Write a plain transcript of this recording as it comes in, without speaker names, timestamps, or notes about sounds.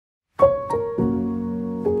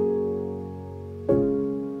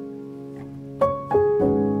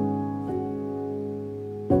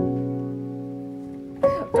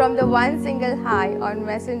one single hi on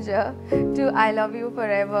Messenger to I love you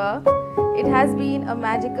forever. It has been a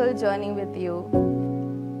magical journey with you.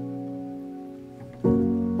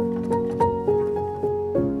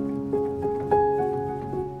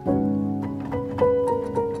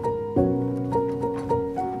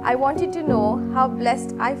 I want you to know how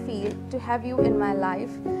blessed I feel to have you in my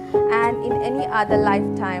life, and in any other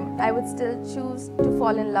lifetime, I would still choose to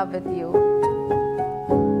fall in love with you.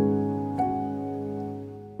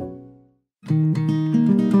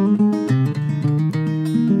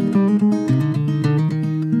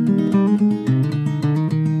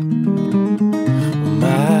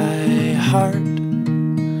 My heart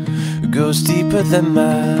goes deeper than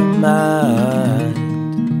my mind,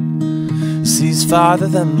 sees farther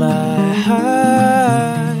than my eyes.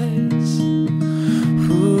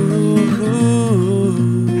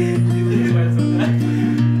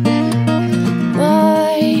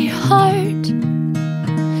 My heart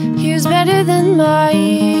hears better than my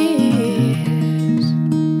ears,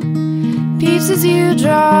 beats as you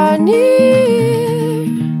draw near.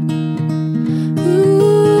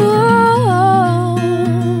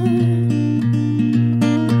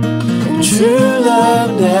 True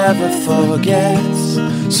love never forgets,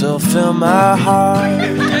 so fill my heart,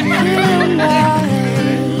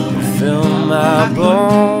 fill my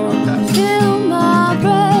bones, fill my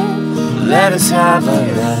breath. Let us have a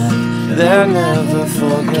life that never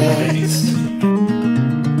forgets.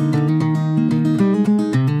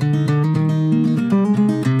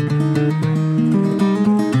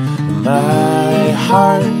 My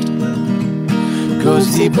heart goes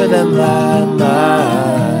deeper than my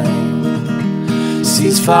mind,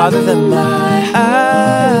 sees farther than my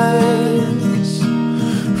eyes.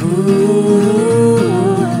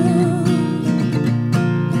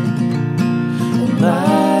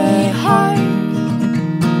 My heart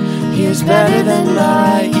hears better than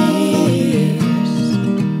my ears,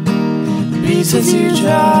 beats as you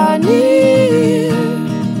draw near.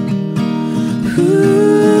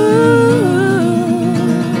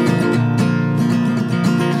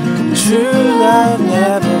 True love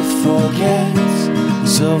never forgets,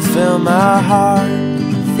 so fill my heart,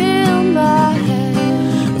 Fill my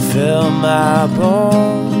head, fill my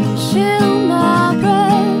bones, fill my breath.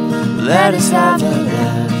 let us have a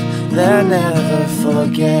life that never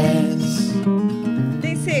forgets.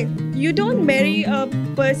 They say you don't marry a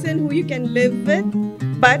person who you can live with,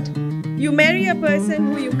 but you marry a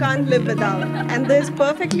person who you can't live without. And this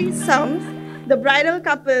perfectly sums the bridal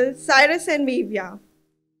couple Cyrus and Mevyia.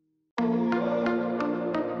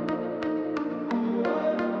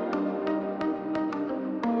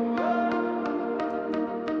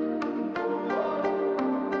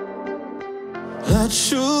 I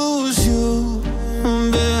choose you,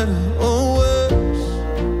 better or worse.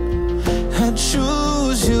 I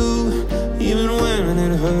choose you, even when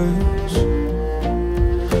it hurts.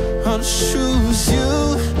 I'll choose you,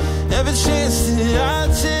 every chance that I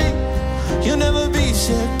take. You'll never be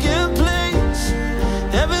second place.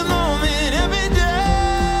 Every moment, every day.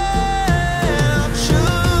 I'll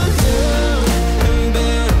choose you,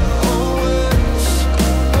 better or worse.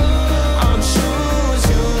 I'll choose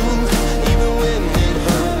you, even when it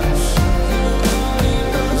hurts.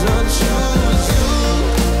 I'll choose you,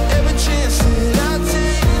 every chance that I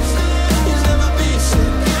take. You'll never be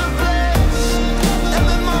second place.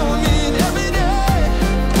 Every moment, every day.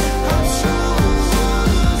 I'll choose you,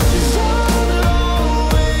 'cause I'll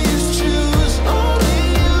always choose only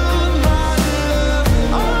you, my love.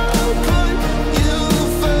 I'll put you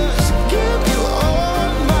first, give you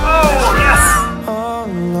all my love.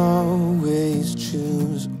 I'll always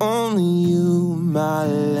choose only you, my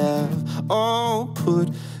love. I'll put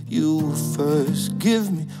you first,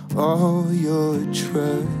 give me all your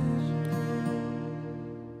trust.